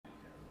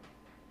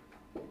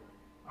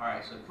All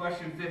right, so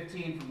question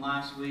 15 from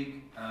last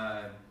week.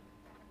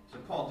 So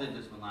Paul did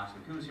this one last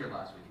week. Who was here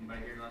last week?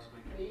 Anybody here last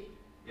week? Me.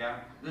 Yeah?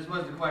 This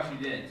was the question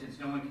you did. Since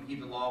no one can keep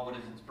the law, what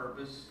is its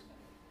purpose?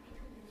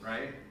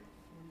 Right?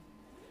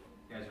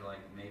 You guys are like,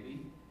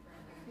 maybe?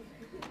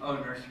 Oh,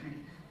 nursery.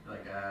 You're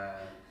like,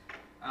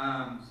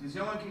 since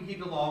no one can keep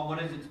the law,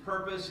 what is its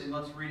purpose? And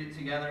let's read it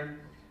together.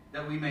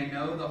 That we may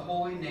know the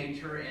holy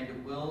nature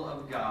and will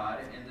of God,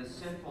 and the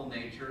sinful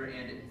nature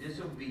and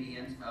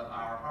disobedience of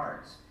our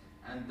hearts,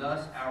 and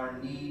thus our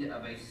need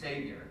of a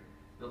Savior.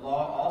 The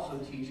law also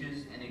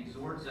teaches and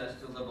exhorts us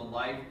to live a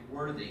life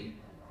worthy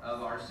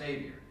of our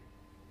Savior.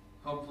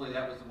 Hopefully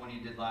that was the one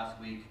you did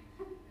last week,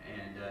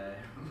 and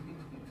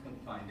we'll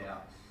find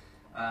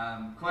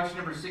out. Question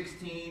number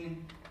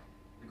 16.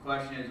 The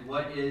question is,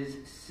 what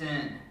is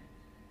sin?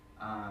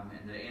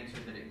 And the answer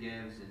that it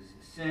gives is,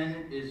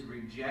 sin is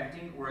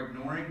rejecting or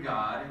ignoring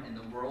God and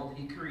the world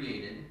He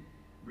created,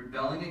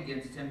 rebelling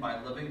against Him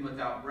by living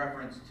without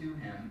reference to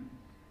Him,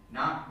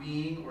 not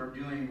being or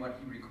doing what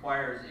He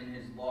requires in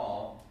His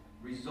law,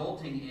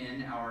 resulting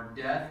in our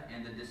death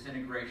and the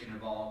disintegration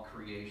of all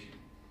creation.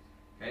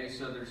 Okay,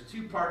 so there's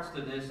two parts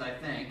to this, I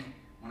think.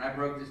 When I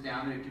broke this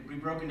down, it could be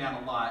broken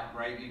down a lot,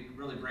 right? You could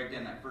really break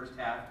down that first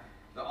half,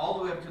 but all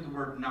the way up to the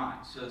word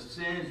not. So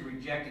sin is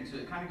rejecting, so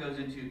it kind of goes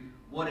into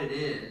what it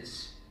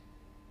is,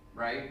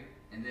 right?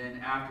 And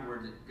then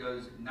afterwards it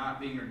goes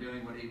not being or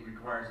doing what He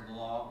requires of the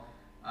law.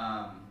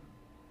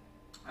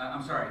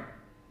 I'm sorry,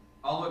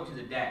 all the way up to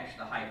the dash,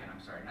 the hyphen,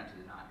 I'm sorry, not to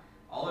the not.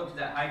 All the way up to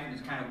that hyphen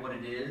is kind of what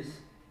it is,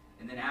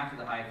 and then after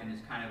the hyphen is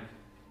kind of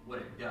what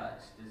it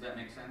does. Does that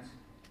make sense?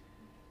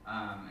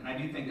 And I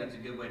do think that's a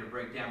good way to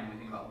break down when we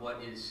think about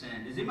what is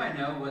sin. Does anybody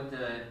know what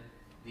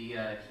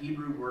the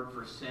Hebrew word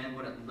for sin,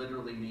 what it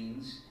literally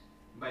means?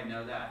 Anybody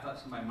know that? I thought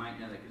somebody might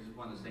know that because it's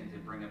one of those things they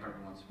bring up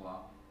every once in a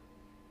while.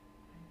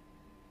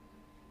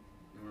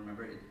 You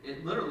remember?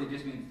 It literally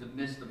just means to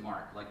miss the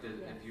mark. Like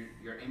if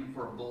you're aiming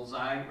for a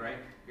bullseye, right?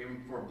 If you're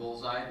aiming for a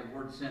bullseye, the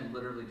word sin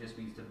literally just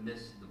means to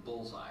miss the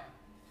bullseye.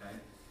 Okay?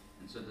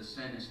 And so the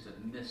sin is to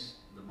miss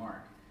the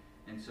mark.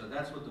 And so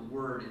that's what the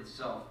word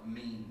itself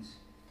means.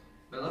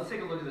 But let's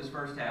take a look at this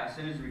first half.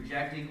 Sin is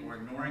rejecting or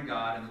ignoring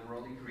God and the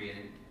world He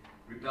created,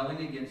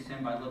 rebelling against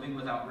Him by living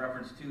without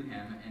reference to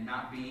Him, and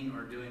not being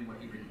or doing what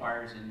He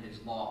requires in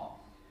His law.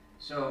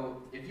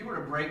 So if you were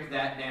to break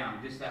that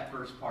down, just that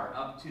first part,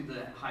 up to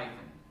the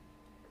hyphen,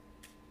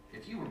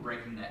 if you were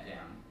breaking that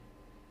down,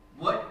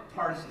 what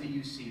parts do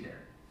you see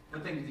there?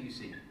 What things do you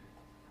see?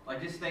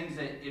 Like just things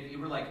that,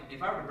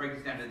 if I were to break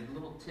this down to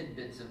little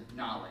tidbits of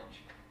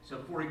knowledge. So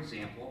for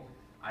example,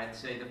 I'd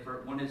say the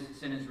first one is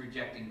sin is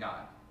rejecting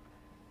God.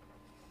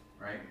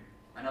 Right?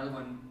 Another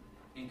one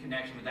in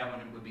connection with that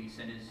one would be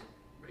sin is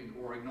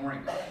or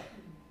ignoring God.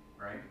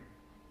 Right?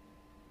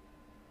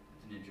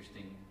 It's an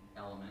interesting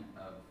element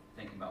of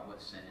thinking about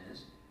what sin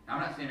is. Now,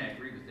 I'm not saying I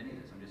agree with any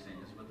of this. I'm just saying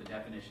this is what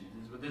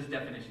this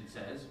definition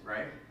says,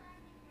 right?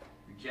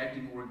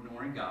 Rejecting or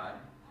ignoring God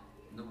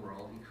in the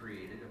world He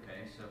created.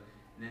 Okay, so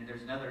and then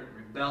there's another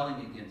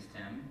rebelling against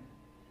Him,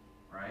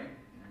 right?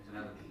 And there's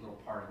another little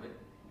part of it,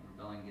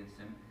 rebelling against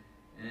Him.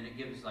 And then it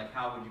gives like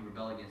how would you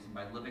rebel against Him?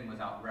 By living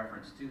without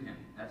reference to Him.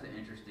 That's an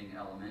interesting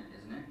element,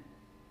 isn't it?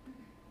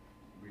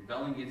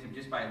 Rebelling against Him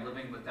just by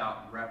living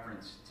without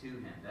reference to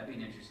Him. That'd be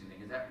an interesting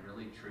thing. Is that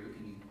really true?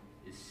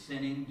 Is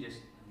sinning just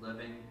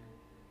living?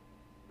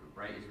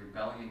 Right? Is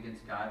rebelling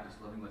against God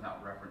just living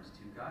without reference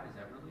to God? Is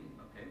that really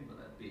okay? Well,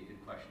 that'd be a good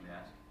question to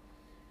ask.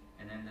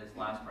 And then this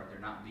last part,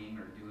 they're not being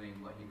or doing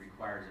what He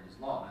requires in His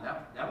law.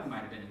 Now that one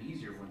might have been an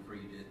easier one for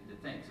you to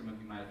think. Some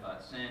of you might have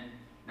thought sin,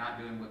 not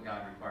doing what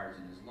God requires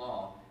in His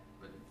law,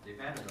 but they've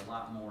added a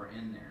lot more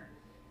in there.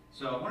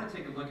 So I want to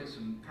take a look at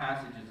some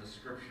passages of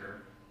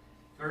Scripture.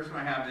 First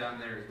one I have down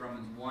there is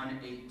Romans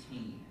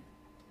 1:18.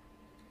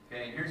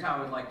 Okay, and here's how I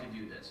would like to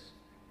do this.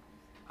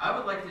 I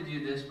would like to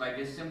do this by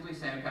just simply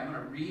saying, okay, I'm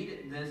going to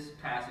read this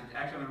passage.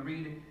 Actually, I'm going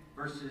to read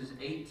verses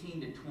 18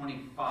 to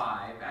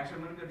 25. Actually,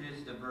 I'm going to go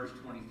just to verse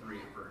 23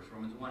 at first.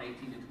 Romans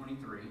 1:18 to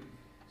 23.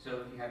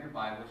 So if you have your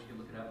Bibles, you can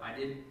look it up. I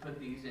did put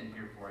these in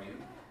here for you.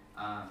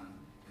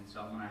 And so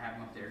I'm going to have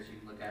them up there so you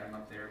can look at them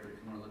up there. But if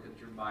you want to look at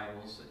your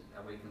Bibles,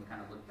 that way you can kind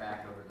of look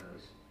back over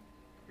those.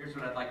 Here's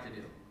what I'd like to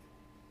do.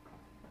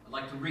 I'd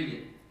like to read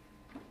it.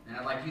 And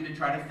I'd like you to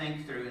try to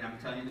think through, and I'm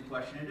telling you the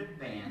question in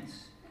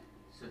advance,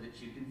 so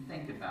that you can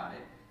think about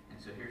it. And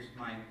so here's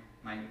my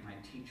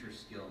teacher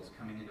skills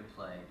coming into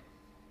play.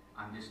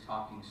 I'm just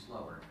talking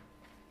slower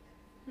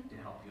to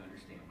help you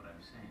understand what I'm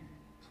saying.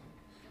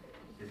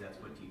 Because that's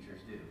what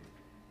teachers do.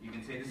 You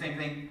can say the same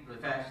thing, really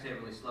fast, you say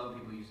it really slow,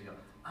 people usually go,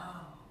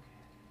 oh,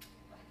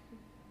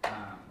 okay.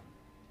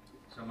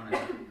 So I'm going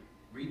to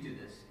read through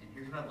this, and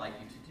here's what I'd like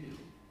you to do.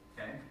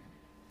 Okay?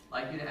 I'd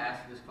like you to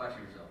ask this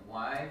question yourself.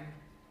 Why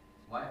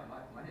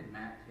did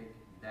Matt pick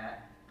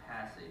that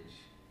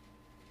passage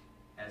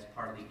as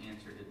part of the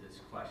answer to this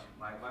question?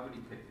 Why would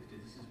he pick this?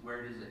 Because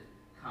where does it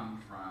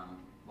come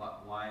from?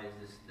 Why is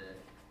this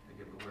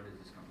where does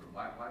this come from?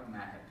 Why would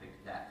Matt have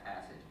picked that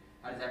passage?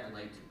 How does that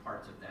relate to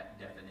parts of that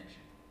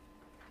definition?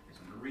 Okay,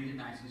 so I'm going to read it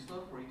nice and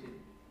slow for you too.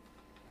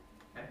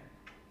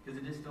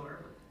 because it is still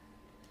early.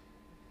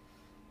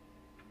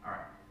 All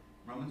right,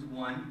 Romans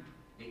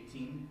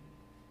 1:18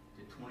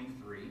 to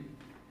 23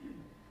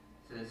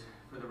 says,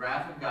 "For the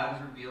wrath of God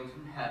is revealed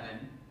from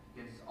heaven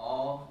against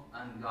all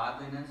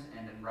ungodliness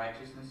and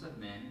unrighteousness of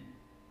men,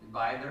 who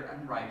by their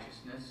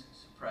unrighteousness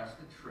suppress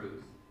the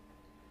truth.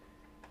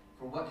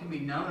 For what can be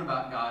known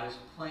about God is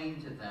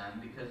plain to them,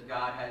 because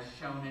God has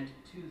shown it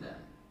to them.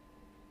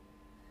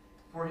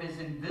 For his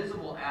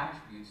invisible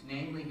attributes,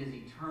 namely his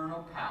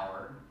eternal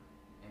power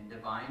and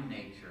divine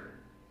nature,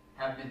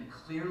 have been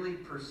clearly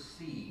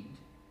perceived."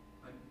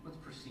 What's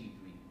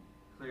perceived mean?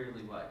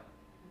 Clearly what?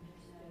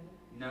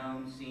 Understood.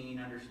 Known, seen,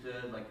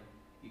 understood. Like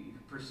you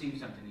perceive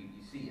something,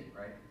 you see it,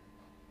 right?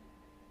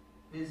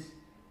 His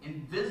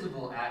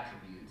invisible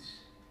attributes,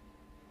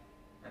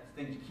 that's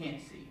things you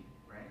can't see,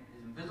 right?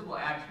 His invisible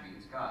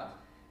attributes, God's,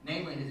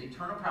 namely his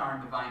eternal power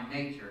and divine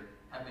nature,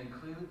 have been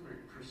clearly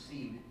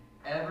perceived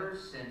ever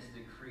since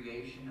the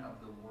creation of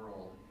the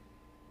world,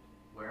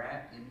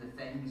 whereat in the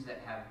things that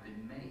have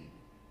been made.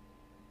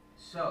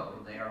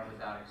 So they are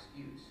without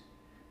excuse.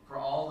 For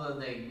although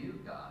they knew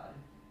God,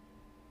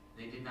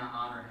 they did not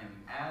honor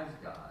him as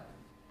God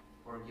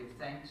or give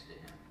thanks to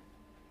him.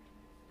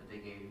 But they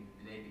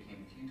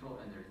became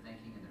futile in their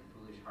thinking, and their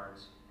foolish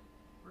hearts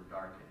were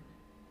darkened.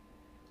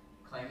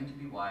 Claiming to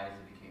be wise,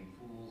 they became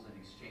fools and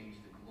exchanged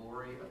the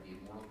glory of the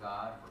immortal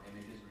God for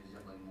images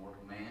resembling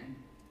mortal man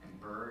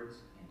and birds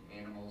and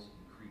animals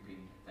and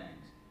creeping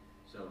things.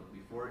 So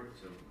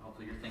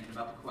hopefully you're thinking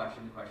about the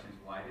question. The question is,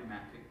 why did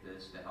Matt pick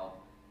this to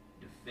help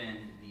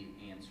defend the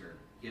answer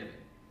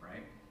given,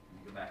 right? Let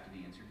me go back to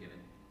the answer given.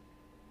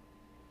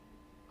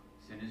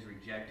 Sin is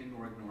rejecting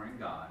or ignoring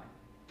God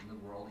in the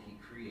world he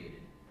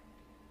created,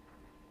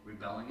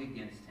 rebelling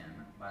against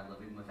him by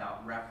living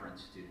without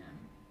reference to him,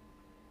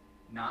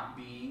 not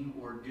being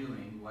or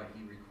doing what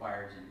he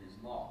requires in his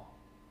law.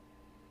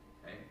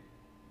 Okay?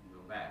 Go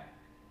back.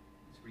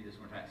 Let's read this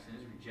one more time. Sin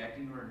is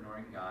rejecting or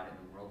ignoring God in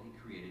the world he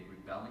created,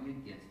 rebelling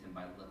against him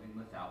by living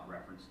without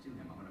reference to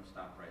him. I'm going to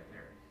stop right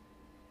there.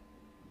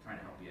 I'm trying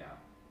to help you out.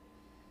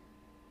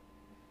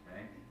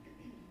 Okay?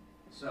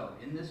 So,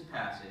 in this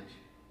passage,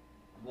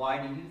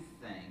 why do you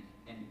think,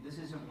 and this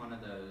isn't one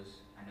of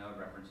those, I know I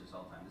reference this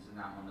all the time, this is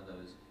not one of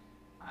those,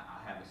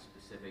 I have a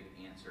specific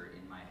answer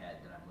in my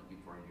head that I'm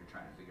looking for and you're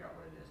trying to figure out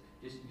what it is.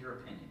 Just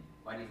your opinion.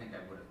 Why do you think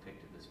I would have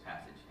picked this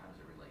passage? How does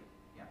it relate?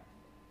 Yeah.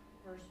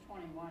 Verse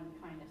 21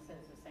 kind of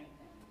says the same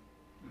thing.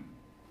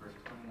 Verse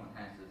 21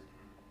 kind of says,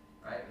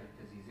 right,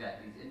 because he's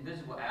got these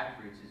invisible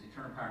attributes, his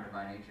eternal power and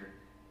divine nature,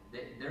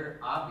 they're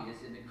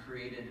obvious in the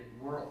created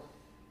world,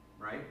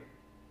 right?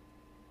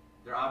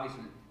 They're obvious.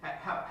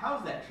 How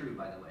is that true,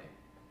 by the way?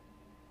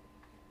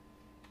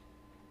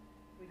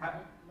 We How-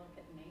 can look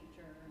at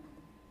nature and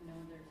know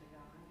there's a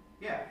God.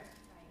 Yeah. Right, the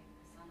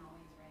sun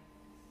always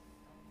rises.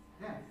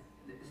 Yeah.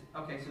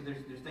 Okay, so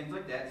there's things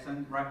like that.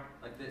 Sun, right,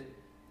 like the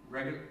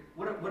regular.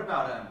 What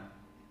about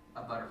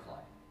a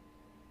butterfly?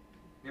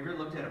 You ever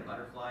looked at a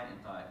butterfly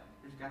and thought,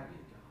 "There's got to be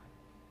a God,"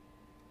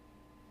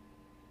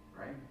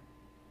 right?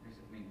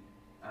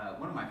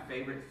 One of my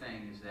favorite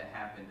things that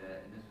happened,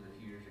 and this was a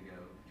few years ago.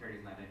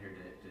 Charity's not in here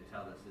to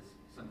tell us this.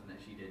 Something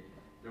that she did.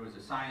 There was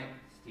a science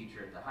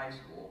teacher at the high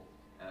school,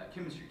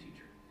 chemistry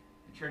teacher,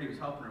 and Charity was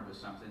helping her with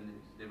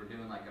something. They were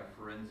doing like a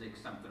forensic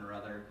something or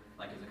other,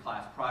 like as a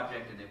class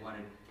project, and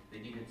they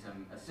needed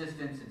some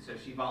assistance, and so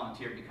she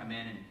volunteered to come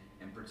in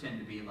and pretend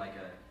to be like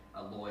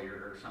a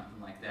lawyer or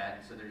something like that.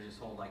 And so there's this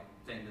whole like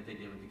thing that they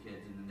did with the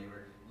kids, and then they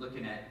were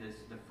looking at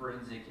the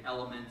forensic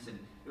elements, and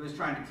it was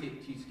trying to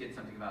teach kids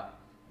something about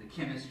the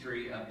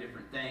chemistry of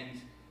different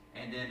things.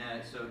 And then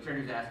so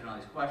Charity was asking all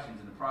these questions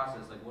in the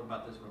process, like what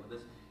about this, what about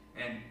this,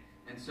 and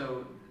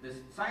so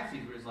this science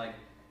teacher was like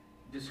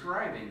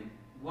describing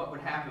what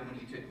would happen when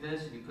you took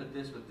this and you put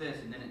this with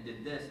this, and then it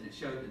did this, and it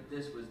showed that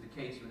this was the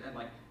case, and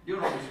like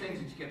doing all these things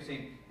that she kept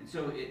saying, and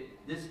so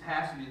this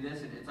has to do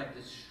this, and it's like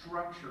the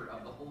structure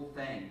of the whole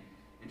thing.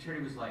 And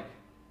Charity was like,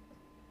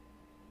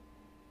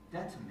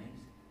 "That's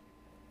amazing."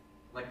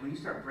 Like when you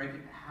start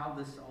breaking how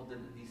this all did,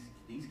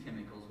 these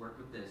chemicals work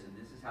with this, and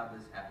this is how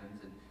this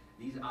happens, and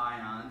these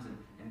ions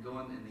and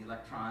going in the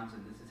electrons,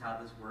 and this is how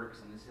this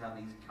works, and this is how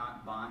these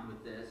bond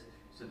with this,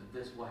 so that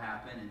this will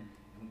happen,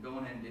 and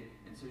going in,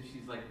 and so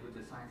she's like, with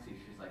the science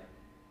teacher, she's like,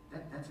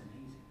 that's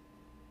amazing.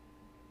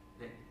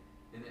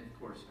 And then of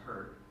course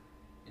her,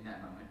 in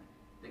that moment,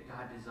 that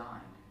God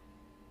designed,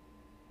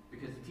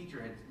 because the teacher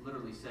had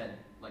literally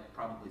said, like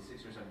probably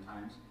 6 or 7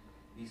 times,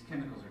 these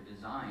chemicals are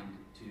designed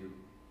to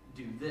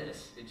do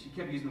this, and she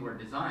kept using the word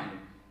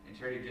design, and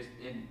Charity just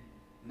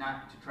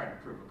not to try to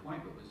prove a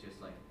point, but was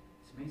just like,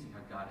 it's amazing how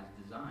God has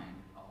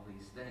designed all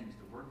these things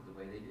to work the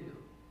way they do.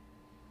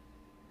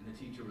 And the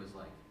teacher was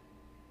like,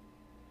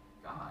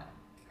 God.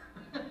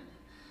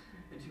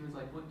 And she was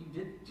like, well, you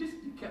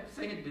kept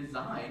saying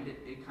designed,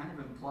 it kind of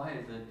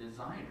implies a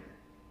designer.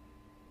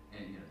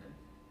 And, then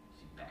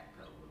she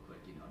backpedaled real quick,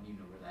 and you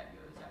know where that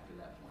goes after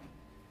that point.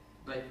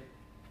 But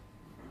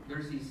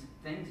there's these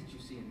things that you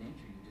see in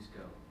nature, you just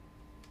go.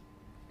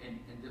 And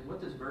what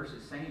this verse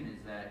is saying is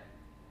that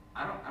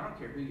I don't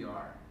care who you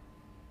are.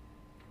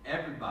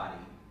 everybody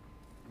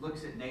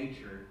looks at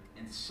nature,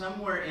 and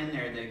somewhere in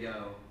there they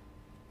go,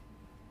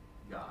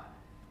 God.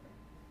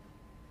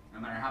 No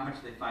matter how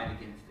much they fight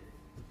against it.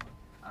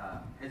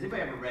 Has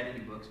anybody ever read any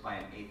books by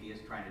an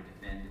atheist trying to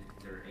defend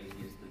their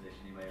atheist position?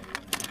 Anybody ever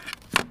done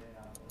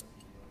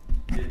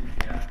that?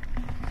 Yeah.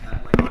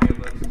 Like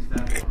audiobooks and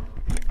stuff.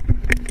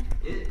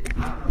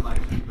 I don't know about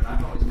you, but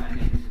I've always found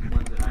it interesting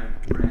ones that I've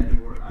read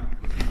or I've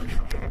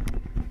listened to.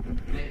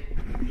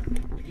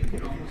 You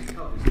can almost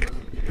tell just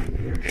listening to it.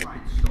 They're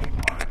trying so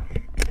hard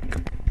to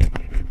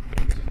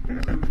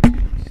prove to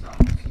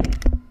themselves.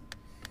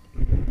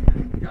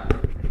 Got it.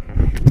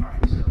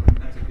 Alright, so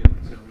that's a good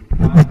one. So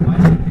why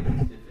do you think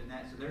it's different in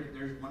that? So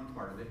there's one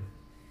part of it.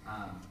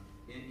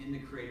 In the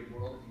created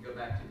world, if you go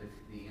back to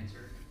the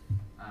answer,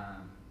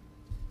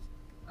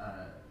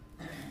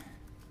 let's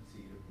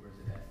see, where's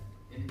it at?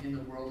 In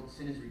the world,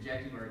 sin is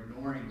rejecting or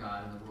ignoring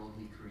God in the world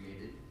He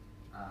created.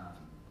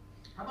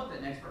 How about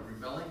that next part?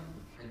 Rebelling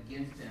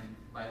against Him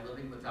by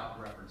living without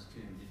reference to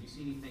Him. Did you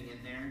see anything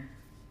in there?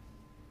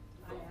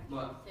 I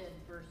actually said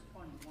verse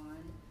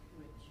 21,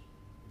 which...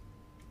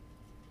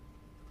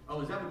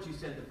 Oh, is that what you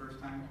said the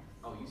first time?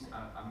 Oh,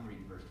 I'm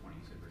reading verse 20.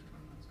 You said verse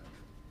 21. Sorry.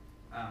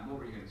 What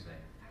were you going to say?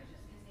 I was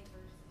just going to say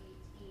verse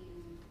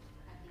 18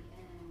 at the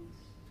end,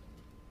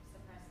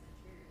 suppress the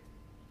truth.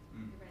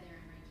 Who by their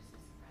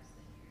unrighteousness suppress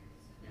the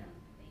truth. So then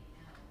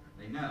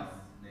They know.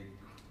 They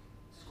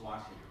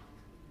squash it.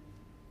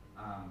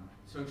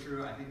 So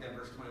true. I think that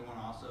verse 21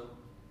 also,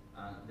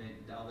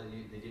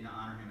 they did not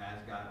honor Him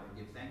as God or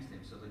give thanks to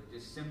Him. So like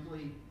just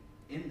simply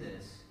in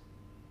this,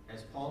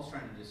 as Paul's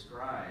trying to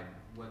describe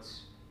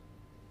what's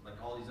like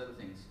all these other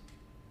things,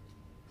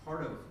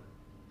 part of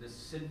this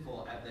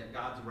sinful, that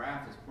God's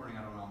wrath is pouring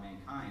out on all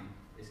mankind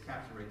is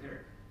captured right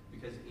there.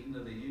 Because even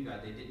though they knew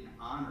God, they didn't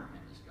honor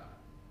Him as God.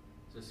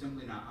 So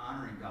simply not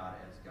honoring God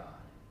as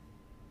God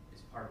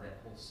is part of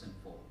that whole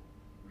sinful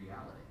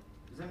reality.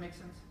 Does that make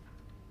sense?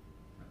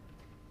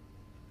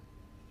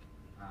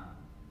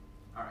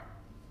 All right.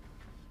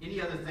 Any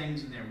other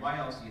things in there? Why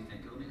else do you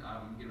think?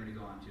 I'm getting ready to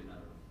go on to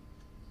another one.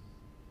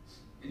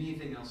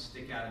 Anything else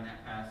stick out in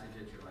that passage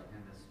that you're like,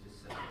 man, that's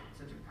just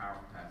such a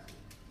powerful passage?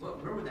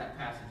 Where would that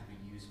passage be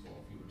useful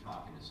if you were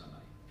talking to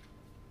somebody?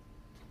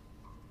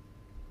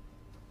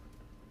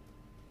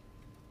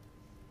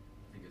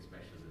 I think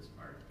especially this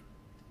part.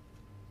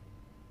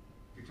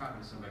 If you're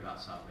talking to somebody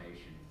about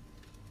salvation,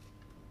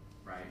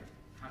 right?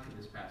 How could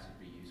this passage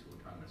be useful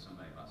talking to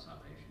somebody about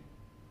salvation?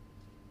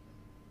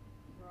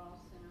 We're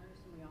all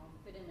sinners and we all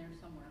fit in there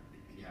somewhere.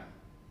 Yeah,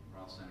 we're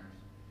all sinners.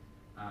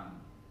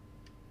 I'm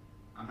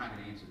not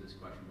going to answer this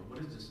question, but what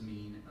does this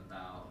mean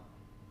about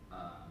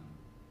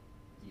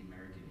the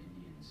American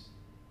Indians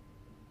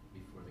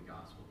before the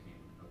gospel came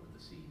over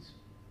the seas?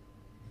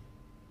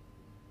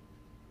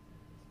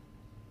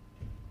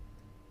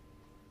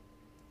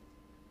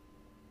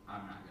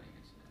 I'm not going to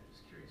answer that. I'm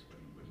just curious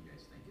what do you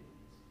guys think it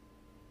means?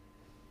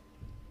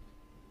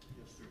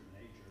 Just through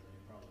nature, they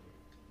probably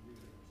knew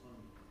there was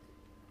some.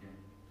 Yeah.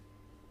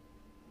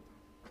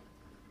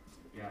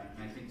 Yeah,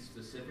 and I think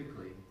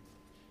specifically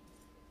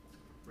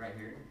right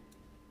here,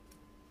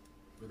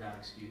 without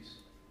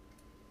excuse,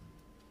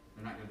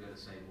 they're not going to go to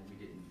say, well, we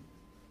didn't.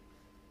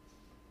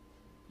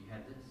 You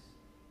had this,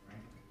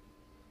 right?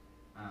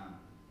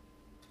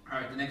 All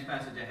right, the next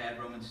passage I had,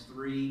 Romans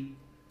 3,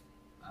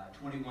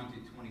 21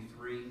 through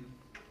 23.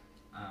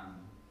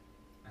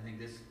 I think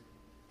this,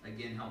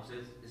 again, helps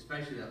us,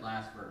 especially that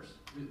last verse.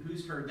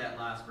 Who's heard that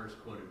last verse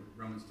quoted,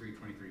 Romans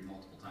 3:23,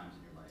 multiple times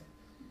in your life?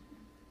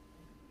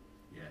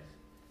 Yes.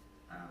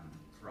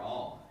 For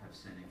all have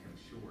sinned and come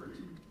short,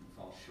 and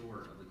fall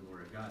short of the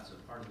glory of God. So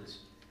part of this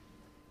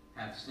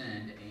have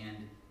sinned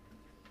and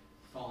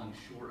falling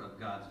short of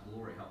God's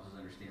glory helps us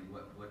understand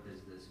what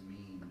does this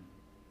mean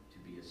to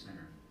be a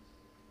sinner.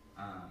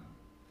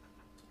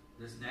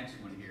 This next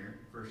one here,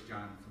 1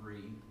 John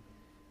 3,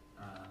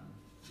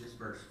 this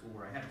verse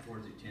 4, I had 4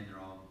 through 10,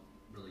 they're all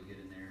really good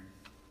in there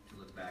to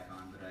look back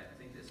on, but I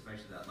think that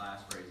especially that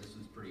last phrase, this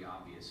one's pretty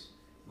obvious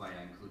why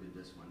I included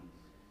this one.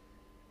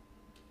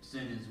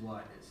 Sin is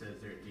what? It says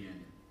there at the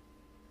end.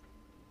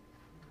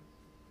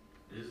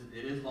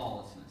 It is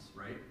lawlessness,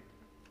 right?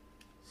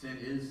 Sin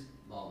is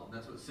lawless.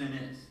 That's what sin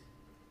is.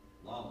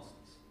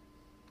 Lawlessness.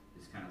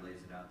 Just kind of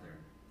lays it out there.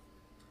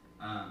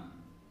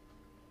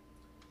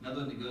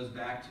 Another one that goes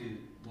back to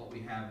what we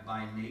have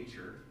by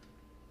nature,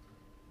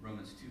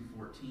 Romans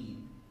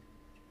 2:14,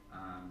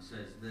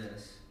 says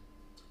this: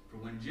 for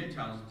when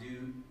Gentiles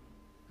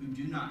who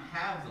do not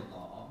have the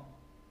law,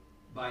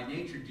 by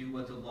nature do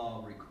what the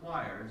law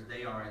requires,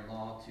 they are a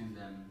law to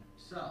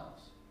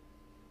themselves.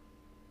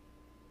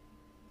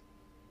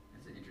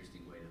 That's an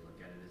interesting way to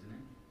look at it, isn't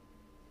it?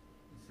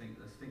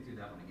 Let's think through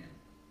that one again.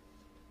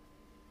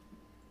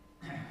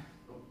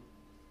 Oh,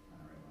 not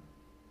the right one.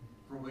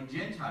 For when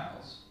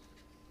Gentiles,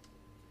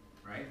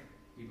 right,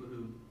 people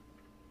who,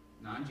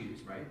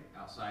 non-Jews, right,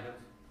 outside of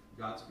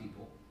God's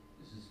people,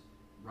 this is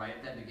right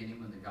at that beginning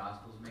when the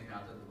gospel was making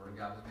out there, the word of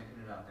God was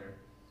making it out there.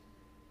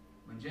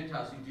 When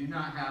Gentiles who do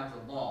not have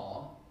the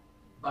law,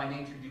 by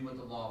nature do what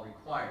the law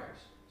requires.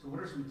 So what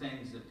are some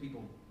things that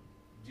people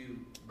do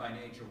by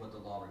nature what the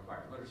law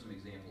requires? What are some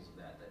examples of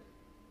that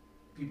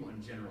people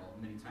in general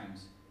many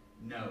times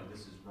know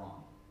this is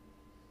wrong?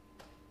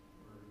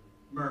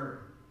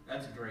 Murder.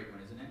 That's a great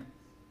one, isn't it?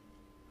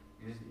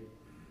 It is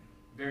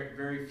very,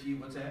 very few.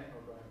 What's that?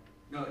 Oh, right.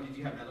 No, did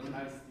you have another one?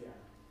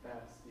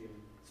 Theft,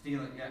 stealing.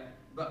 Stealing, yeah.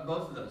 But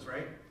both of those,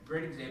 right?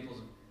 Great examples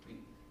of, I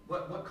mean,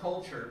 what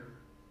culture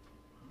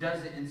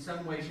does it in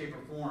some way, shape,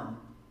 or form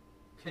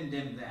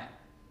condemn that?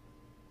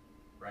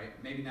 Right?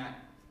 Maybe not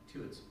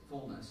to its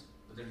fullness,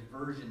 but there's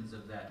versions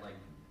of that, like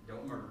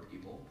don't murder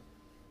people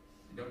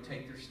and don't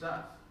take their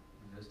stuff.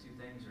 And those two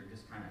things are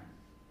just kind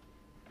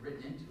of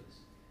written into us.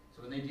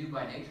 So when they do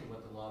by nature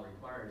what the law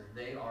requires,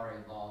 they are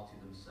a law to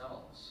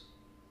themselves,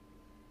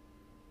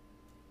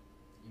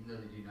 even though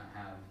they do not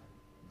have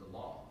the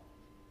law.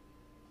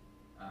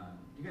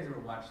 You guys ever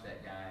watch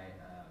that guy?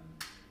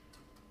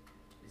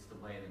 It's the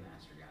Way of the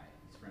Master guy.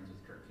 He's friends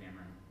with Kirk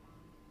Cameron.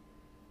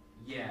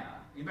 Yeah.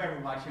 Anybody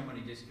ever watch him when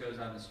he just goes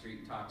on the street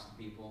and talks to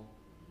people?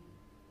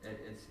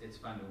 It's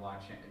fun to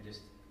watch him.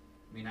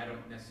 I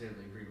don't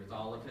necessarily agree with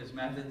all of his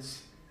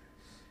methods.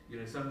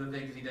 Some of the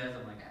things he does,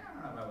 I'm like, I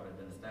don't know if I would have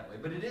done it that way.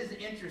 But it is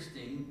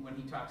interesting when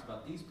he talks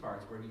about these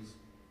parts where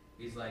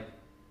he's like,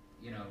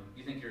 you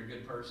think you're a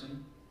good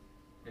person?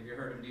 Have you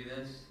heard him do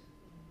this?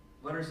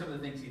 What are some of the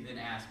things he then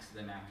asks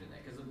them after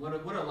that? Because what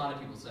do a lot of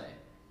people say?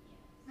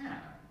 Yes.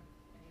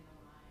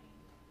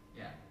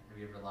 Yeah. Have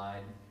you ever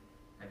lied?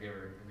 Have you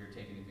ever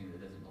taken anything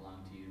that doesn't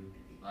belong to you?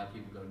 A lot of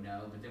people go,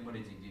 no. But then what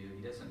does he do?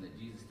 He does something that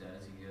Jesus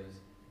does. He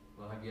goes,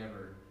 well, have you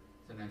ever,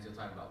 sometimes he'll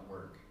talk about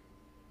work.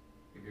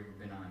 Have you ever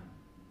been on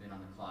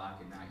the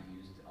clock and not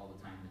used all the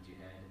time that you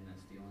had and not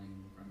stealing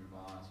from your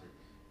boss? Or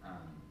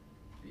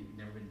you've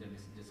never been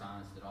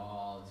dishonest at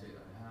all? So,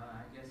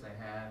 I guess I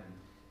have.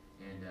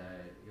 And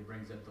it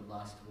brings up the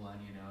lust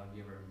one, have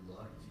you ever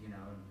looked, and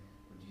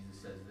when Jesus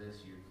says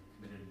this, you've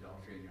committed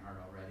adultery in your heart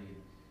already.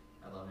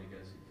 And I love it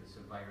because so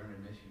by your own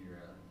admission,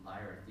 you're a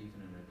liar, a thief,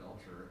 and an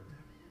adulterer.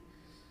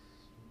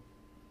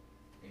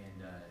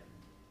 And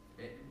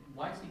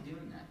why is he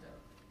doing that, though?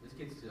 This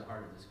gets to the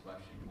heart of this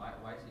question. Why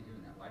is he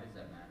doing that? Why does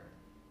that matter?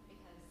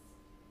 Because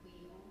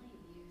we only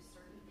view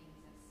certain things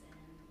as sin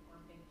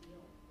or big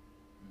deal.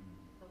 Mm-hmm.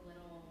 The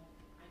little,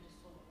 I just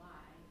told a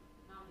lie,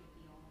 not a big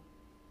deal,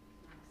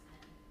 not a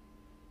sin.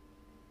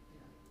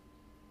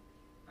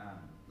 Yeah.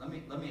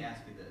 Let me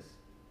ask you this.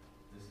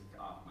 This is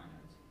off my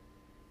notes.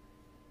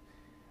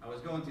 I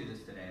was going through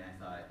this today, and I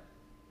thought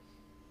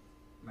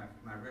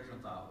my original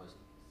thought was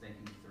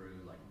thinking through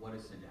like what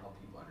is sin to help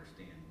people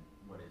understand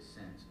what is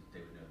sin, so that they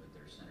would know that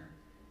they're a sinner.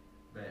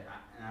 But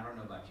I don't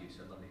know about you,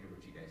 so I'd love to hear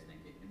what you guys think.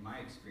 In my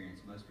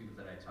experience, most people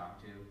that I talk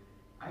to,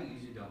 I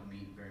usually don't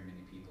meet very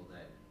many people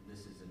that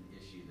this is an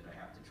issue that I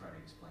have to try to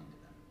explain to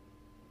them.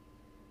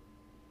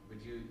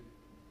 Would you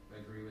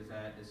agree with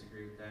that?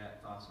 Disagree with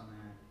that? Thoughts on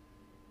that?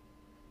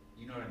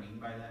 You know what I mean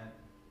by that?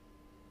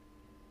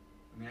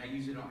 I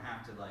usually don't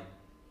have to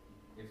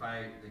if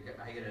I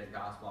get a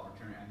gospel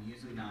opportunity, I'm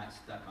usually not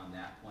stuck on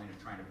that point of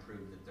trying to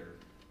prove that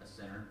they're a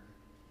sinner.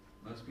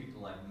 Most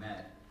people I've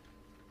met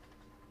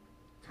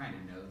kind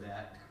of know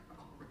that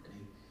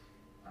already.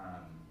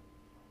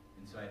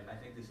 And so I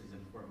think this is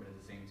important, but at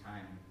the same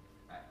time,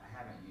 I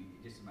haven't,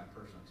 just in my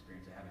personal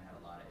experience, I haven't had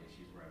a lot of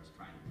issues where I was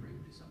trying to prove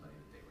to somebody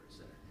that they were a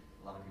sinner.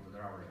 A lot of people,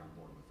 they're already on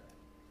board with that.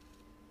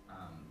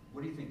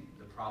 What do you think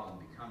the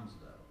problem becomes,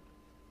 though?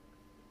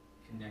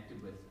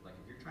 Connected with,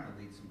 if you're trying to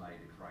lead somebody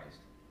to Christ,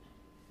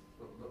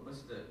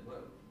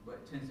 what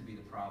tends to be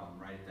the problem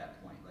right at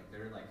that point?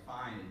 They're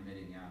fine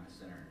admitting, yeah, I'm a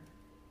sinner,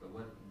 but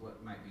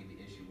what might be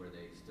the issue where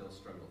they still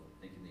struggle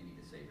thinking they need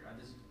a Savior?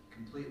 This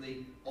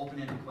completely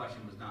open-ended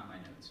question was not my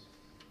notes.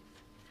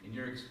 In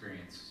your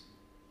experience,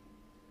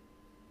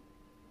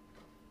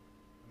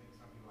 I think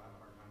some people have a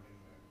hard time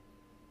thinking that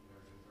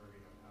they're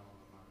deserving of hell,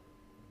 no matter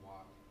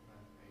what,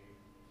 that a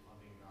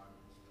loving God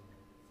would still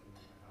send them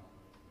to hell.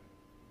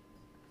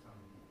 That's some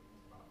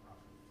thought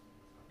process.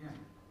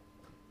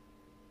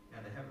 yeah,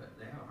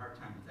 they have a hard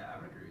time with that.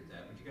 I would agree with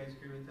that. Would you guys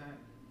agree with that?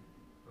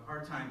 A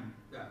hard time.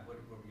 Yeah.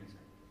 What were you gonna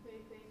say? They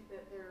think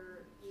that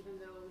they're,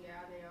 even though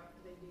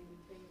they do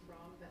things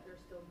wrong, that they're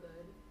still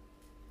good.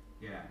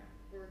 Yeah.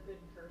 They're a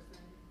good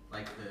person.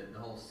 Like the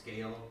whole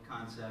scale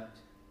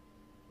concept,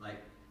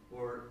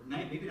 or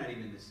maybe not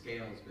even the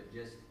scales, but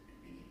just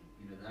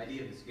the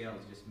idea of the scale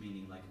is just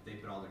meaning if they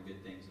put all their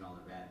good things and all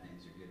their bad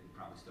things are good,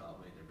 probably still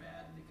outweigh their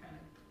bad, and they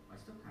I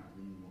still kind of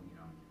lean more,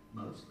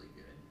 mostly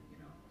good,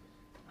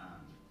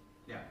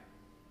 yeah.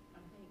 I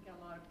think a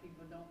lot of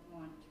people don't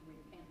want to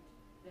repent.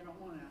 They don't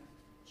want to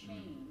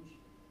change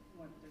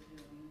what they're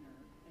doing or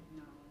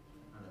acknowledge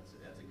it. Oh, that's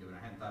a good one.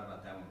 I hadn't thought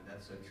about that one, but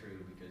that's so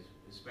true because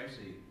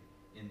especially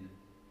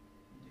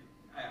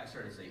I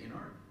started to say in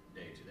our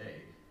day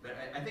today, but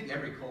I think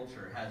every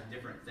culture has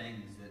different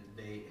things that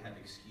they have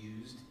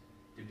excused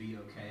to be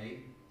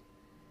okay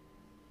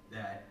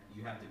that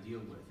you have to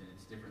deal with, and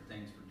it's different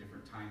things for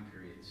different time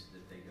periods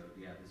that they go,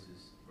 yeah,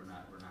 we're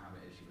not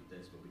having an issue with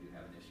this, but we do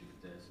have an issue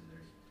with this, and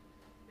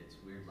it's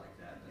weird like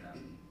that. But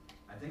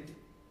I think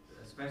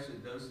especially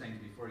those things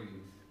before you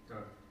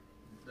start,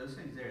 those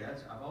things there,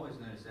 I've always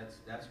noticed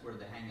that's where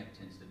the hang up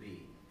tends to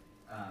be.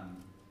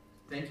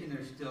 Thinking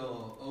they're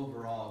still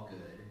overall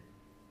good,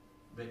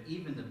 but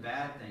even the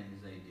bad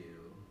things they do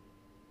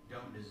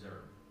don't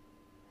deserve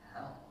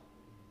hell.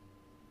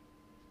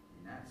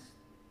 And that's,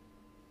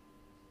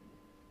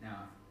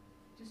 now,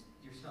 just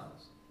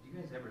yourselves, do you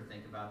guys ever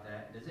think about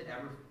that? Does it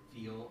ever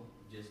feel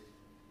just,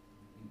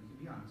 we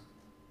can be honest,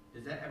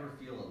 does that ever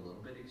feel a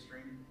little bit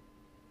extreme?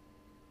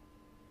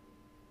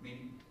 I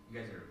mean, you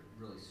guys are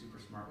really super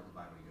smart with the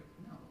Bible. You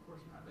go, no, of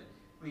course not. But,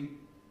 I mean,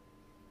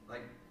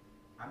 like,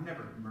 I've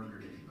never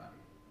murdered anybody.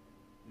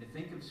 And to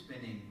think of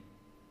spending,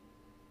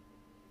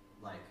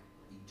 like,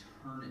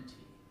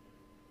 eternity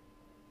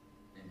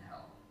in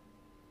hell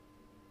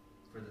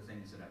for the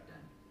things that I've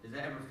done. Does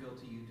that ever feel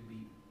to you to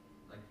be,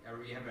 like,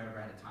 have you ever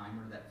had a time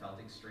where that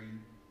felt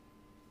extreme?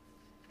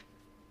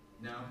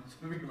 No?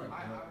 So you're like,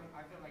 no.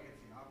 I feel like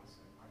it's the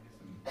opposite. I just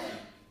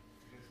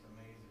just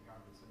amazed that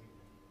God would save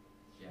me.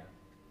 Yeah.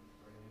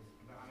 Or it is,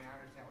 but I mean, I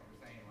understand what you're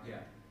saying. Like,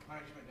 Yeah.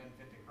 punishment doesn't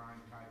fit the crime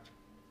type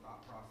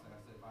thought process.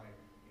 If I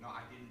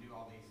didn't do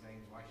all these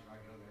things, why should I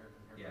go there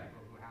compared Yeah. to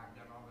people who have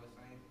done all those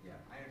things? Yeah.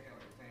 I understand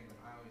what you're saying,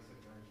 but I always sit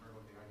there and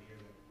struggle with the idea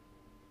that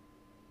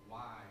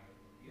why?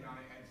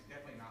 It's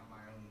definitely not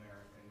my own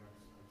merit, and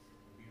that's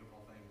the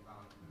beautiful thing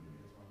about it. It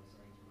is one of those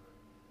things where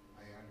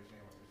I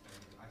understand what you're saying,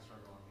 but I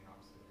struggle on the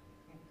opposite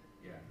end.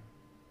 Yeah.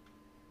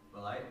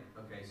 Well,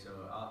 okay,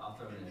 so I'll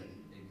throw in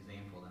an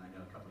example, and I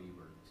know a couple of you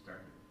were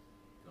starting to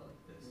feel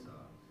like this, so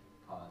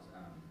pause.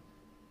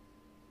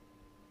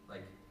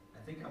 Like, I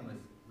think I'm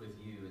with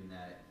you in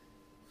that,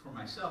 for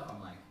myself,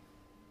 I'm like,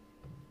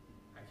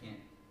 I can't,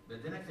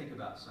 but then I think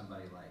about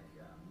somebody like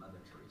Mother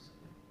Teresa,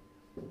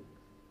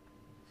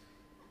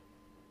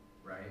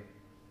 right?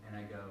 And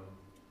I go,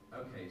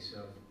 okay,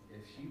 so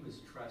if she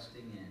was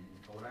trusting in,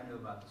 what I know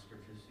about the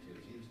scriptures too,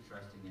 if she was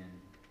trusting in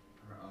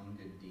her own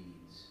good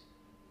deeds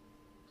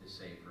to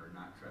save her,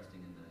 not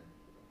trusting in the,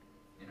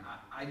 and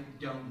I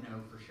don't know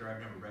for sure,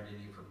 I've never read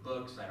any of her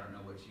books, I don't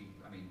know what she,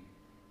 I mean,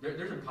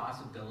 there's a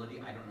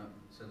possibility, I don't know,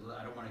 so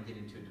I don't want to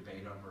get into a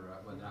debate over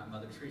whether or not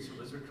Mother Teresa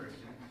was a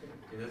Christian.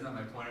 Okay, that's not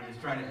my point, I'm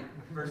just trying to,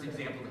 first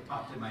example that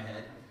popped in my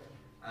head.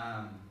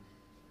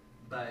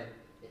 But,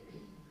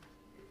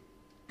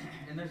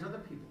 and there's other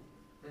people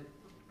that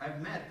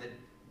I've met that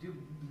do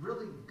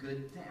really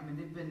good things. I mean,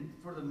 they've been,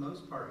 for the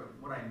most part,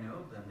 of what I know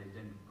of them, they've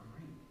done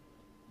great,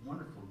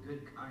 wonderful,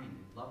 good, kind,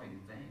 loving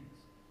things.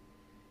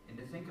 And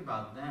to think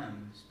about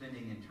them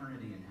spending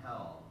eternity in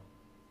hell,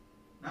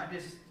 not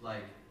just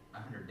like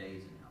 100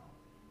 days in hell,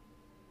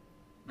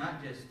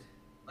 not just,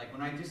 like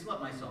when I just let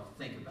myself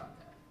think about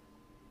that.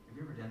 Have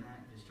you ever done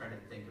that? Just try to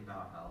think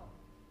about hell?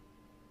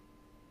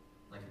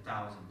 Like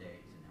 1,000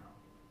 days in hell,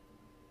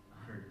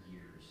 100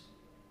 years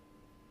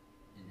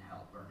in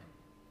hell burning,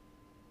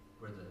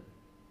 where the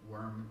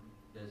worm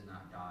does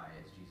not die,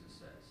 as Jesus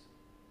says,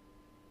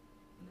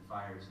 and the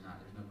fire is not,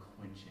 there's no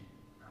quenching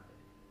of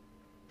it.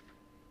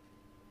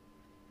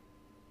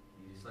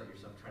 You just let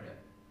yourself try to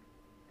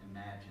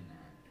imagine that.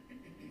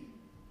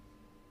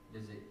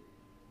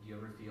 Do you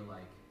ever feel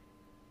like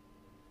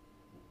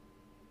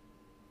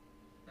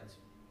that's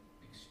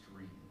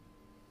extreme?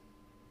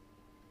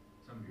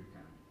 Some of you are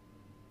kind of,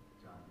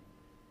 John,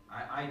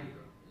 I do,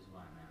 is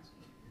why I'm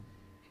asking.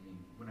 I mean,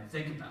 when I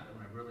think about it,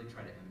 when I really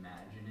try to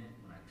imagine it,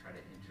 when I try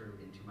to enter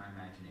into my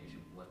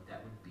imagination what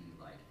that would be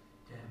like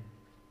to have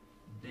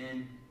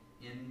been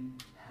in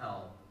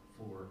hell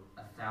for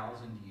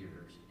 1,000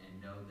 years and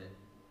know that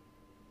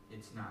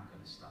it's not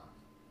going to stop.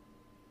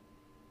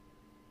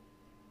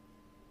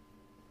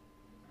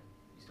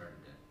 You started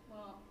to.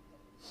 Well,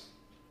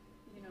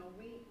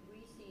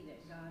 we see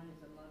that God is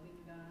a loving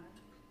God.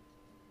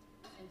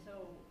 And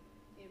so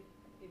if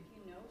you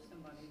know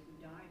somebody who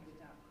died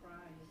without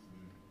Christ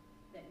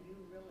that you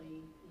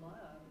really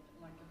loved,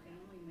 like a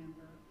family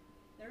member,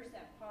 there's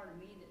that part of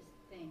me that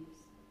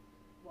thinks,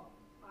 well,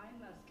 I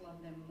must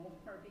love them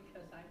more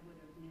because I would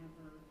have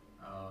never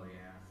Oh,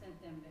 yeah. sent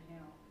them to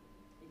hell.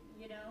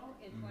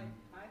 It's Mhm. like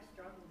I've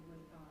struggled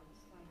with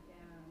thoughts like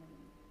that.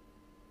 And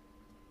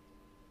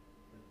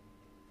But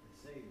they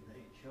say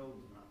they chose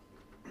not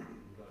to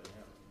go to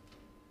heaven.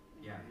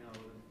 Yeah.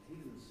 He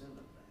didn't send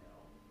them to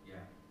hell.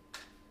 Yeah.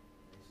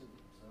 They sent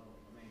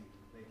themselves. I mean,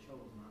 they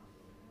chose not to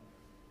go to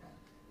heaven.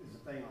 Yeah. Is the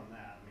thing on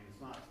that. I mean,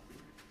 it's not,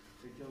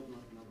 they chose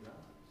not to know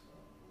God. So,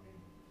 I mean,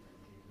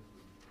 Jesus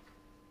was,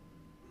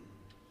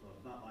 so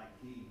it's not like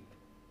he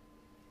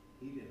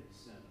didn't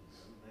send them.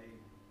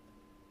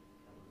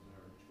 That was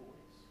their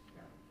choice.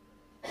 Yeah.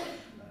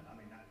 But, I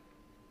mean,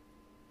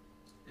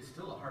 It's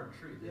still a hard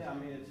truth. Isn't yeah, I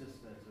it? mean, and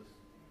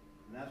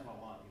that's what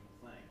a lot of people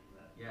think,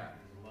 that Yeah.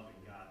 he's a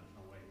loving God, there's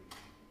no way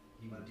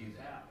He would let do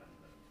this that. happen,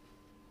 but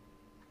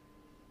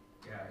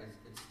Yeah,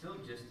 it's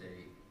still just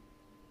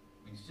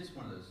it's just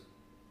one of those,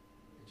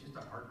 it's just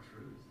a hard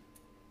truth.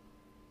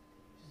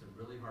 It's just a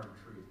really hard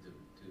truth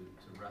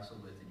to wrestle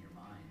with in your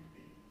mind.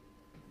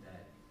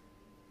 That,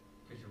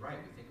 because you're right,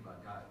 we think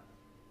about God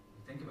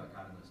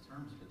in those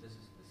terms, but this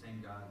is the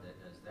same God that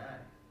does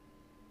that,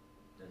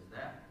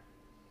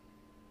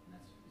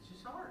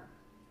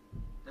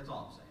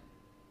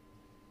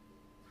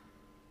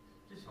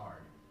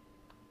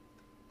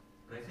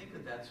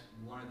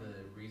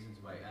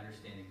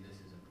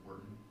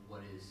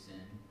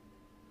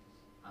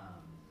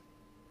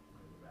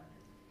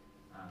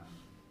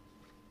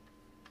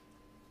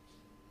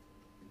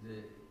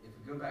 if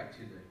we go back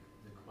to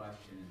the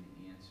question and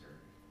the answer,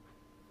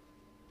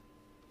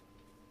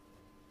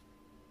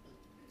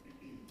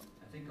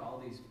 I think all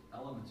these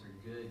elements are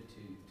good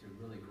to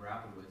really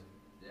grapple with.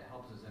 It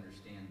helps us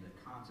understand the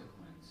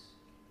consequence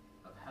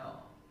of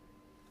hell.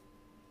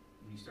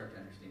 When you start to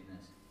understand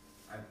this,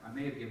 I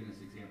may have given this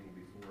example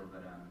before,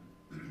 but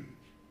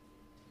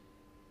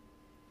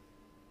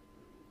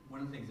one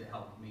of the things that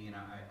helped me, and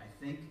I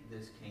think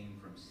this came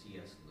from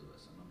C.S.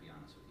 Lewis. I'm gonna be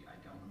honest with you. I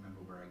don't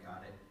remember where I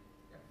got it.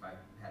 If I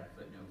had a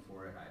footnote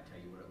for it, I'd tell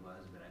you what it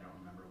was, but I don't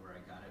remember where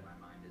I got it. My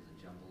mind is a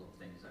jumble of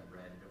things I've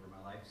read over my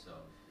life.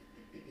 So,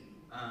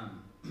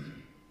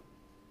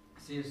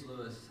 C.S.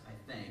 Lewis, I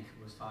think,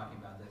 was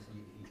talking about this. He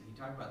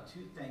talked about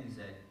two things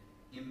that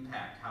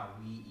impact how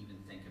we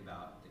even think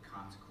about the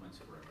consequence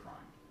for a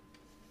crime.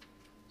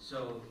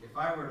 So, if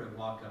I were to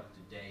walk up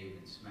to Dave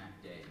and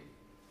smack Dave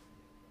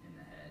in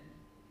the head,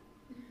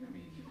 I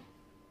mean,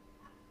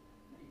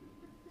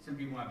 some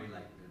people might be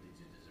like, "Did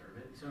you deserve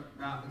it?" So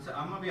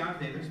I'm gonna be honest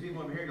with you. There's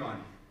people over here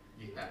going,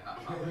 "Yeah,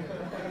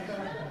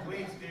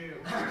 Please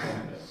do.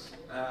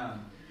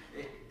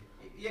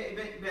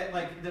 but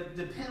like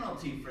the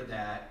penalty for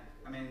that,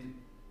 I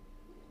mean,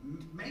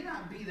 may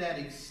not be that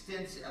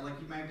extensive. Like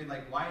you might be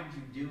like, "Why did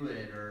you do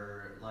it?"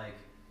 Or like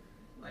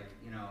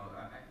you know,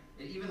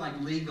 even like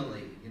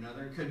legally, you know,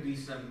 there could be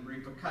some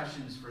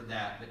repercussions for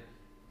that. But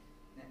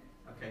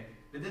okay,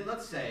 but then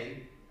let's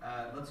say.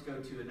 Let's go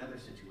to another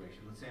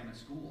situation. Let's say I'm at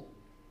school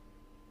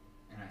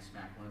and I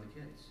smack one of the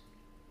kids,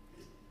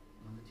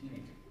 one of the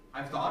teenagers.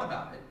 I've thought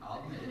about it,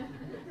 I'll admit it.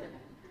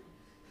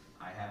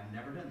 I have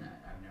never done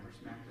that. I've never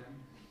smacked them.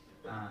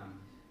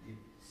 You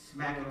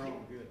smack a They're kid.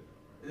 all good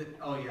though, right?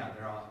 Oh yeah,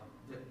 they're all.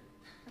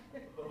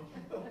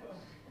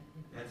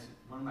 That's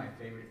one of my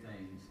favorite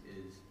things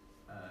is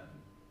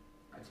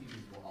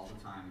teachers will all the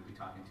time be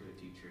talking to a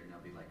teacher and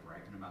they'll be like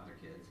griping about their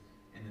kids,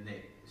 and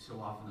then so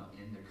often they'll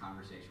end their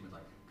conversation with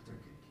like, "But they're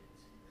good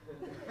kids."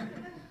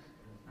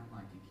 I'm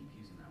like, you keep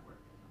using that word.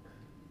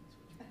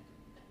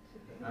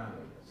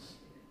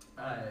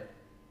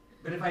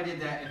 But if I did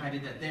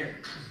that there,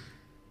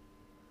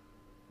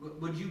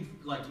 would you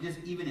like just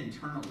even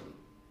internally,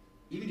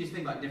 even just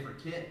think about different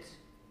kids?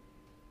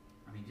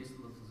 I mean, just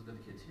let's look at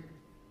the kids here.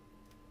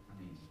 I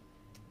mean,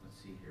 let's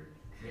see here.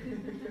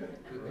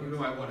 Who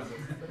do I want to?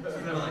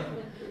 They're like,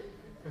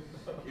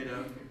 you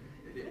know,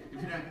 if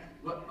you're not,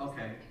 well,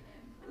 okay.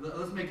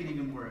 Let's make it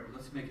even more.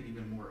 Let's make it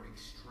even more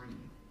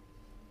extreme.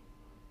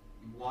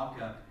 You walk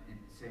up and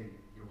say,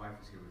 "Your wife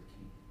is here with the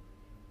king."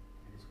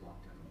 I just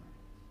walked out of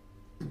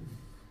the way.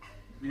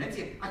 I mean, that's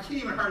it. I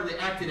can't even hardly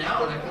act it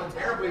out. I feel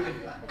terrible even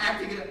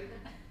acting it out.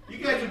 You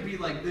guys would be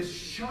like this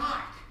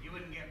shock. You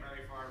wouldn't get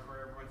very far before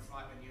everyone's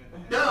slapping you in the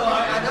head. No,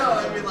 I know.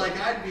 I mean, like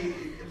I'd be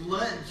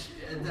lynched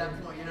at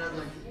that point. You know,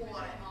 like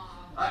what?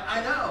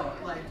 I know.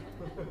 Like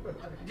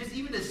just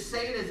even to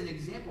say it as an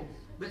example.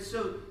 But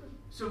so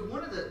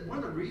one of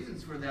the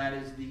reasons for that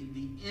is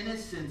the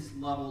innocence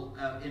level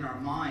in our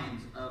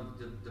minds of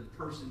the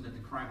person that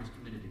the crime was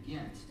committed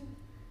against.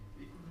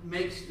 It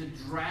makes the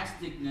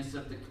drasticness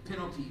of the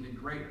penalty even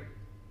greater.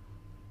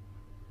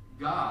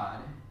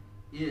 God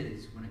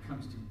is, when it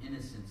comes to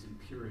innocence and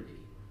purity,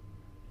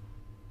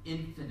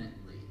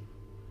 infinitely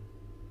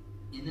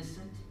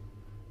innocent,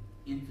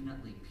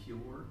 infinitely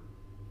pure,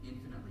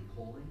 infinitely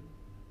holy,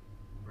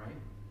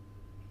 right?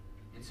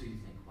 And so you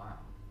think, wow.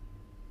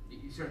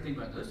 You start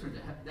thinking about those terms,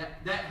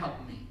 that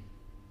helped me.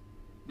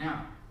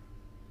 Now,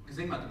 because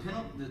think about the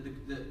penalty,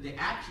 the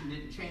action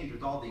didn't change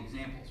with all the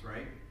examples,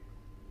 right?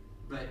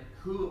 But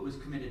who it was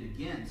committed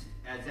against,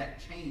 as that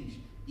changed,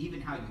 even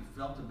how you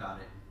felt about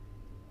it,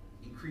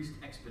 increased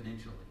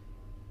exponentially,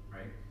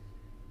 right?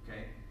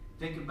 Okay?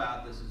 Think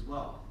about this as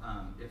well.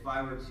 If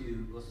I were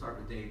to, let's start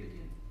with Dave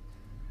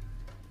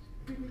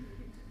again,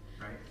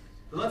 right?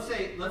 But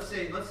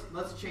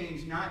let's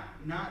change not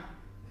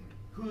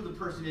who the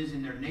person is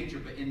in their nature,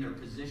 but in their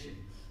position.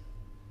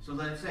 So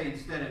let's say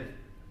instead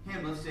of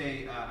him, let's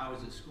say I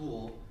was at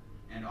school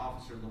and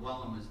Officer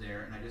Llewellyn was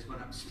there, and I just went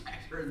up and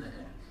smacked her in the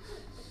head,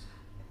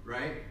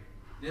 right?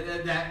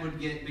 That would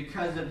get,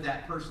 because of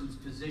that person's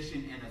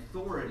position and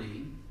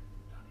authority,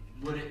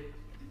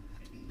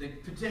 the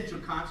potential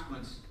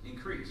consequence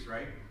increase,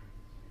 right?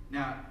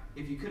 Now,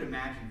 if you could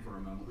imagine for a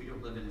moment, we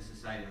don't live in a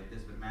society like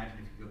this, but imagine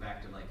if you go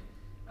back to like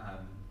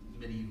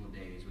medieval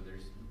days where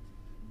there's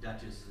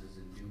duchesses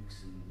and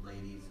dukes and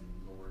ladies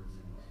and lords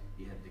and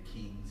you have the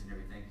kings and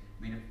everything.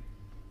 I mean,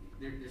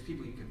 there's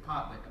people you could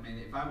pop, but I mean,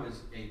 if I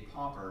was a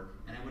pauper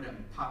and I went up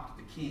and popped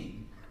the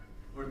king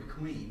or the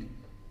queen,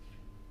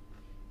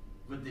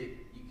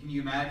 can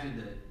you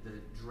imagine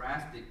the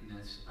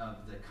drasticness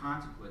of the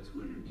consequence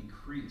would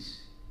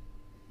increase?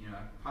 You know,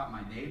 I pop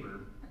my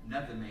neighbor,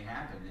 nothing may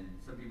happen, and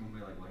some people may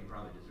be like, well, he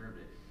probably deserved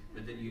it.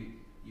 But then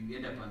you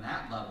end up on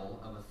that level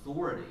of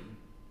authority.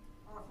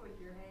 Off with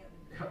your head.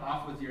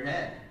 Off with your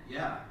head,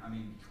 yeah. I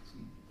mean,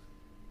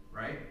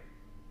 right?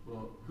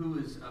 Well, who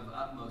is of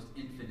utmost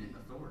infinite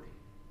authority?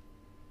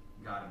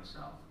 God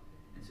himself.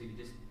 And so you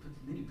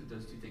put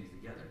those two things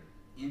together.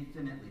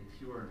 infinitely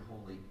pure and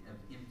holy, of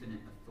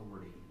infinite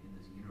authority in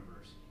this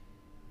universe,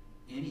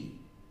 any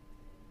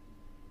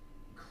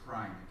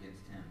crime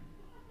against him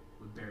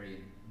would bear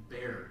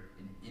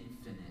an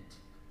infinite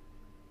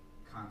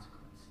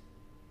consequence.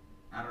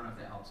 I don't know if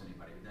that helps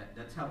anybody, but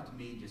that's helped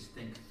me just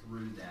think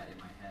through that in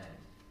my head.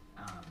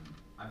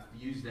 I've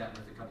used that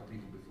with a couple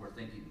people before,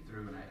 thinking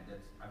through, and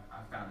I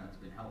found that's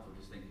been helpful,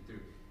 just thinking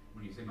through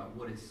when you think about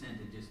what is sin,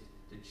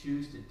 to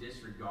choose to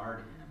disregard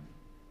him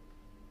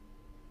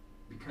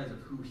because of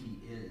who he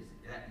is.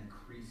 That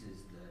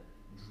increases the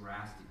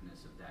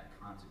drasticness of that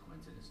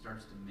consequence, and it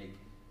starts to make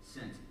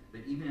sense.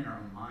 But even in our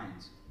own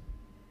minds,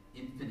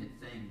 infinite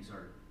things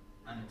are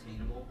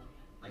unattainable.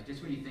 Like,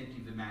 just when you think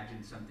you've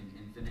imagined something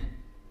infinite,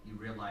 you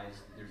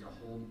realize there's a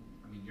whole,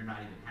 you're not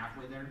even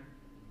halfway there.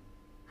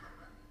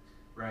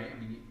 Right?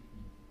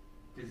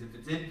 Because if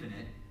it's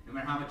infinite, no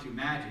matter how much you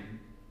imagine,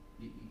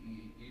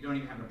 you don't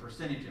even have a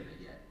percentage of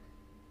it yet.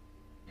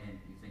 And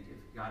you think,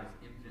 if God is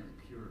infinitely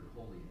pure and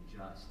holy and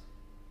just,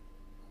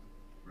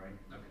 right?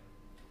 Okay.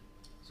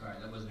 Sorry,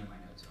 that wasn't in my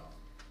notes at all.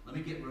 Let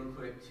me get real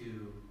quick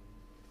to,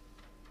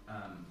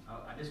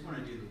 I just want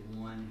to do the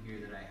one here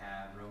that I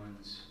have,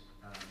 Romans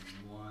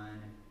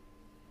 1.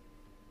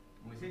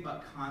 When we think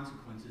about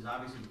consequences,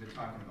 obviously we've been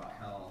talking about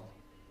hell,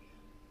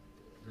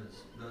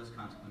 those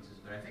consequences,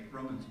 but I think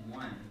Romans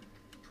 1,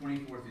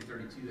 24 through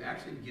 32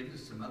 actually gives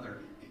us some other,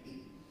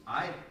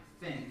 I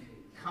think,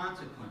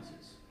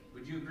 consequences.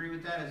 Would you agree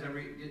with that?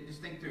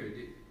 Just think through.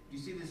 Do you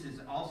see this as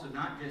also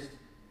not just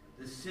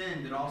the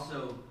sin, but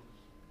also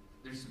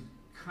there's some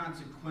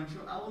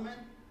consequential element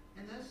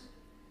in this?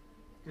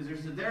 Because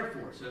there's a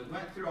therefore. So it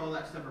went through all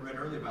that stuff I read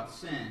earlier about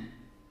sin.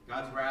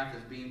 God's wrath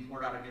is being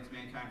poured out against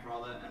mankind for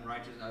all that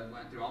unrighteousness. I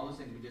went through all those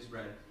things we just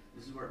read.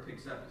 This is where it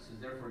picks up. It says,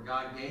 therefore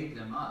God gave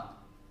them up.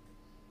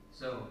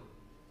 So,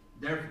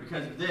 therefore,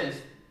 because of this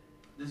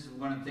is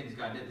one of the things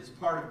God did. This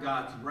part of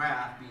God's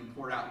wrath being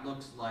poured out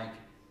looks like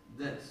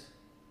this.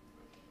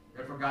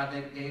 Therefore God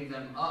gave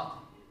them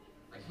up,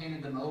 like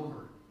handed them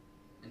over,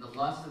 in the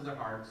lust of their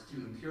hearts, to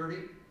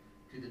impurity,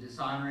 to the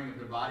dishonoring of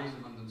their bodies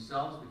among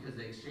themselves, because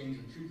they exchanged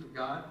the truth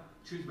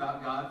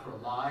about God for a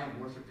lie, and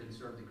worshipped and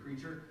served the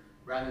creature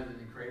rather than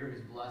the Creator, who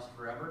is blessed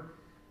forever.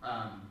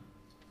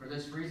 For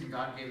this reason,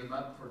 God gave them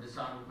up for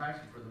dishonorable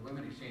passion. For the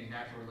women exchanged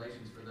natural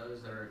relations for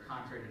those that are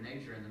contrary to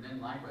nature, and the men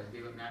likewise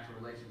gave up natural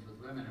relations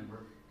with women and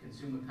were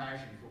consumed with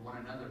passion for one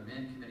another,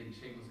 men committing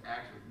shameless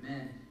acts with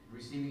men,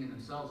 receiving in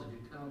themselves a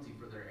due penalty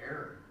for their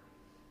error.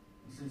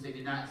 And since they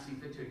did not see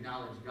fit to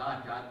acknowledge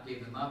God, God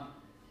gave them up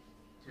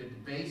to a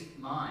debased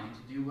mind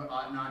to do what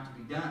ought not to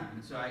be done.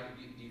 And so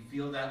do you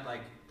feel that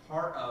like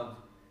part of,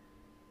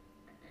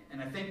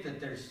 and I think that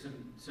there's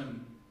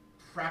some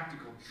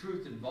practical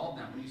truth involved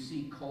in that. When you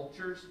see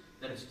cultures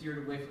that have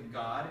steered away from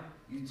God,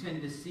 you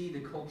tend to see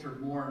the culture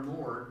more and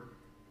more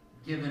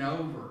given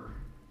over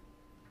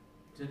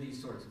to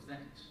these sorts of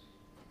things.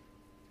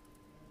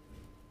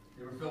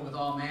 They were filled with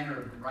all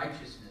manner of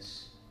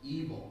unrighteousness,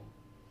 evil,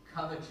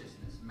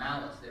 covetousness,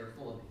 malice. They were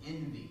full of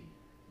envy,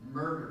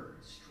 murder,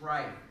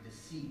 strife,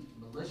 deceit,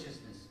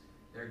 maliciousness.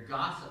 They're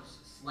gossips,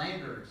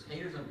 slanderers,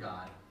 haters of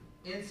God,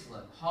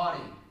 insolent,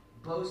 haughty,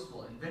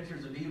 boastful,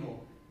 inventors of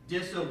evil,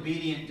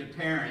 disobedient to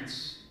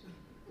parents.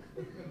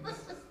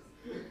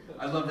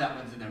 I love that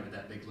one's in there with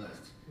that big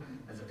list.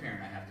 As a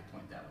parent, I have to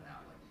point that one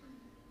out. Like,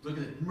 look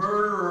at it.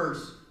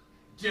 Murderers,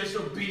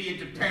 disobedient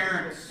to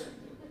parents.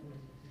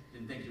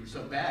 Didn't think you were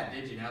so bad,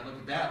 did you? Now look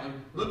at that.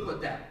 Look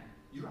what that.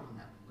 You're on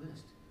that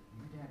list.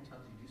 When your dad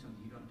tells you to do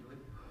something, you don't do it.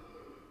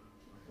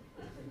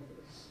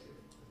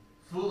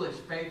 Foolish,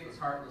 faithless,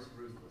 heartless,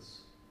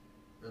 ruthless.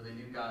 Though they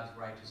knew God's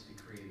righteous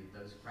decree that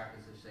those who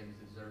practice such things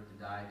deserve to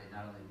die, they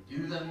not only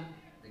do them,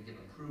 they give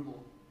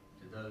approval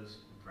to those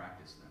who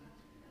practice them.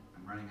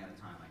 I'm running out of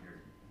time. I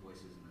hear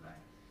voices in the back.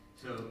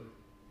 So,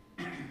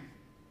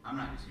 I'm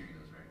not just hearing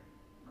those, right?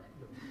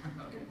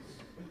 Okay.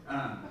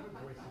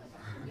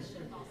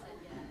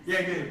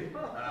 Yeah, good.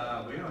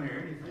 We don't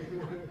hear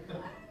anything.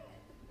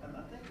 And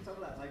I think some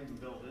of that's like even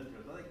built into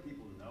it. I think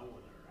people know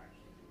when they're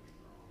actually doing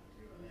wrong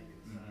too. I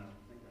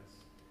think that's.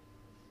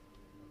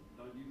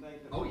 Don't you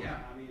think that? Oh,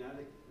 yeah. I mean, I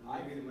think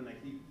maybe when they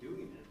keep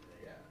doing it.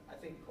 Yeah, I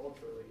think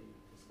culturally,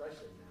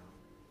 especially now,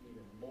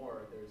 even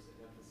more, there's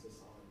an emphasis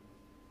on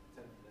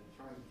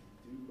trying to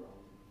do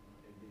wrong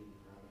and being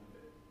proud of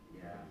it.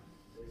 Yeah.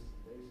 There's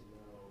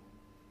no,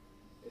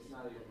 it's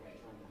not even like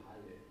trying to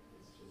hide it.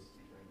 It's just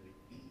trying to.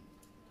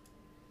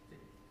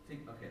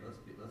 Okay,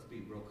 let's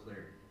be real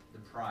clear. The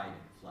pride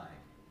flag.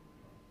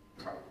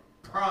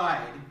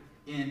 Pride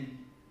in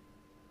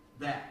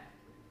that.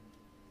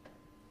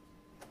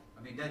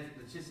 I mean,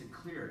 that's just a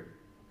clear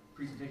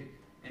presentation.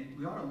 And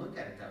we ought to look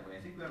at it that way.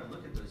 I think we ought to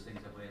look at those things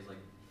that way as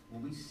like,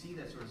 when we see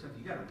that sort of stuff,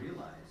 you got to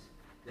realize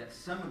that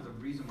some of the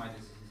reason why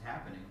this is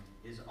happening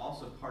is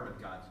also part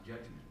of God's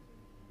judgment.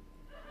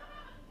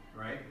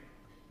 Right?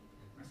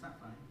 That's not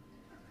funny.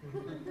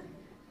 Amanda,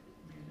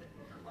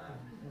 her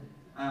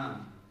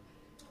laugh.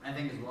 I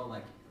think as well,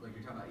 like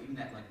you're talking about, even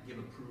that, like, give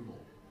approval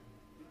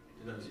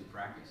to those who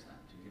practice them,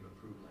 to give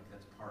approval, like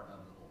that's part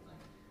of the whole thing.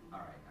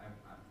 All right, I've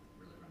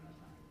really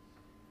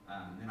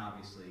Then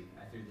obviously,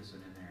 I threw this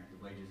one in there, the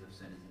wages of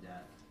sin is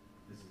death.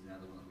 This is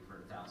another one that we've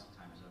heard 1,000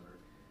 times over.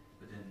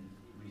 But then,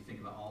 when you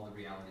think about all the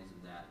realities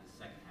of that, the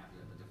second half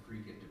of it, but the free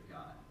gift of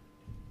God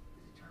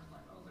is eternal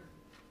life. Oh,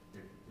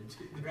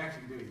 they're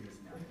actually doing this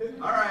now.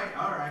 All right,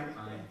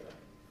 fine.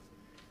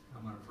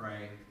 I'm going to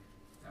pray.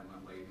 That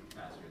went way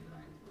faster than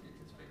I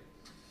anticipated.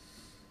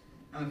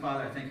 Heavenly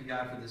Father, I thank you,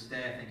 God, for this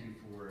day. I thank you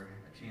for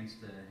a chance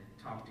to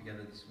talk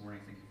together this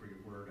morning. Thank you for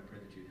your word. I pray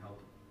that you'd help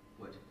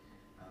what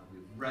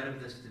we've read of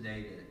this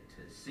today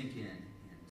to sink in